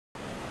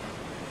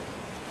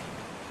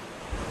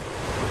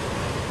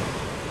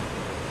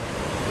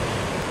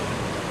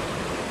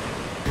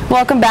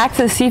Welcome back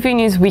to the Seafood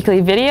News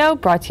Weekly video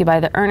brought to you by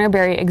the Urner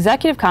Barry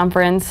Executive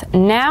Conference,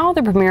 now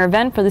the premier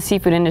event for the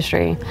seafood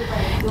industry.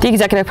 The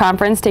Executive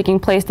Conference, taking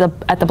place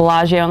at the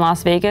Bellagio in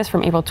Las Vegas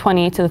from April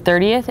 20th to the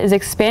 30th, is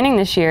expanding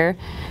this year,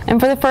 and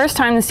for the first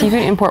time the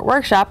Seafood Import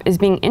Workshop is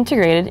being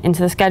integrated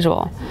into the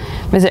schedule.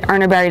 Visit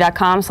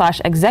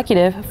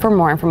urnerbarry.com/executive for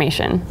more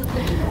information.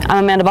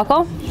 I'm Amanda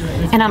Buckle.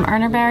 And I'm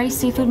Urner Barry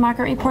Seafood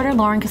Market Reporter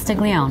Lauren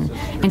Castiglione.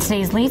 In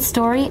today's lead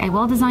story, a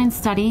well-designed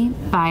study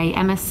by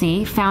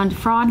MSC found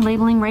fraud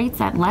labeling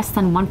rates at less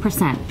than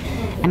 1%.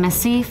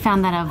 MSC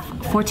found that of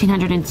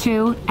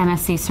 1,402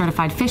 MSC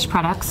certified fish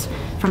products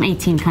from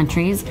 18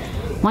 countries,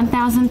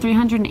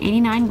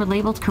 1,389 were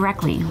labeled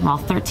correctly, while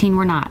 13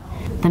 were not.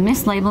 The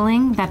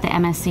mislabeling that the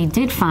MSC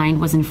did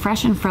find was in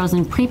fresh and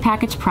frozen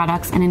prepackaged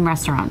products and in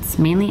restaurants,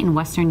 mainly in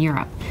Western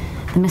Europe.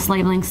 The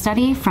mislabeling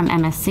study from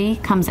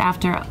MSC comes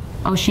after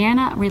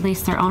Oceania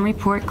released their own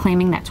report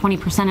claiming that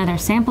 20% of their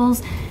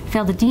samples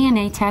failed the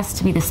DNA test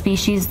to be the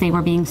species they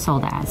were being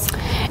sold as.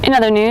 In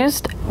other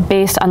news,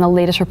 based on the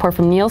latest report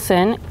from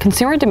Nielsen,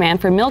 consumer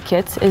demand for meal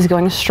kits is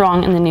going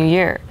strong in the new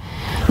year.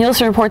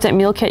 Nielsen reports that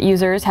meal kit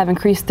users have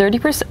increased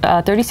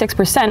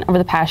 36% over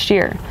the past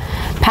year.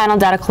 Panel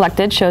data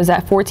collected shows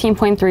that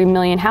 14.3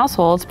 million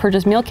households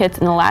purchased meal kits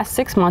in the last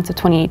 6 months of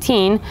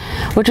 2018,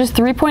 which is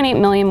 3.8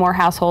 million more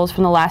households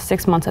from the last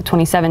 6 months of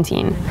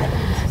 2017.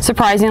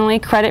 Surprisingly,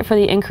 credit for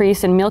the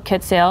increase in meal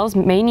kit sales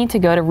may need to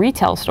go to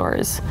retail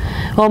stores.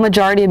 While a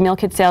majority of meal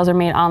kit sales are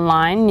made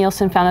online,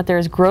 Nielsen found that there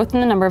is growth in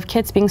the number of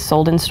kits being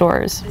sold in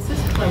stores.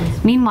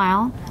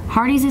 Meanwhile,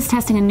 Hardee's is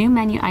testing a new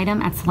menu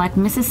item at select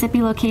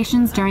Mississippi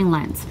locations during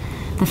Lent.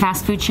 The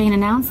fast food chain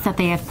announced that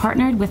they have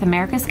partnered with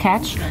America's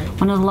Catch,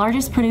 one of the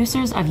largest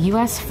producers of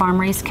U.S.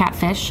 farm-raised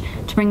catfish,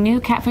 to bring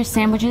new catfish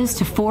sandwiches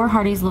to 4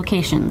 Hardee's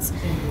locations.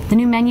 The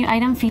new menu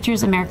item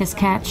features America's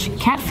Catch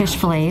catfish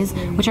fillets,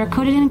 which are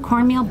coated in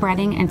cornmeal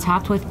breading and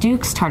topped with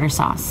Duke's tartar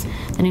sauce.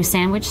 The new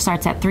sandwich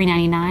starts at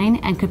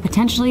 $3.99 and could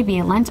potentially be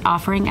a Lent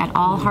offering at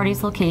all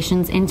Hardee's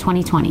locations in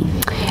 2020.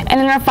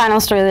 And in our final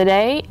story of the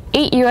day,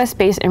 8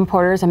 U.S.-based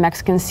importers of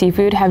Mexican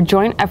seafood have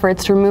joined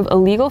efforts to remove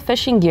illegal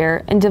fishing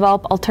gear and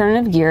develop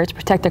alternative gear to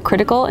protect the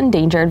critical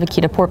endangered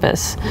Vaquita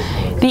porpoise.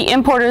 The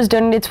importers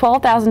donated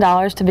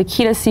 $12,000 to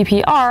Vaquita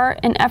CPR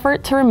in an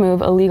effort to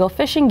remove illegal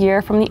fishing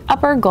gear from the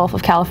upper Gulf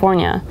of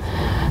California.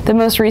 The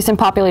most recent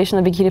population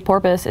of the Vaquita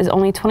porpoise is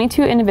only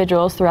 22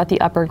 individuals throughout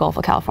the upper Gulf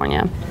of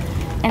California.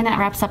 And that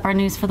wraps up our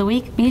news for the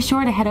week. Be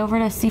sure to head over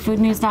to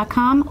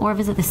seafoodnews.com or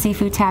visit the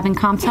Seafood tab in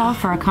Comtel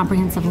for a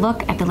comprehensive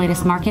look at the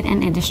latest market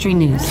and industry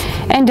news.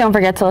 And don't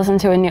forget to listen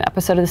to a new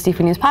episode of the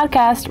Seafood News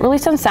podcast,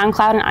 released on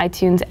SoundCloud and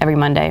iTunes every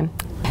Monday.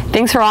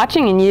 Thanks for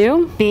watching, and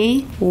you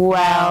be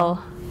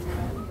well.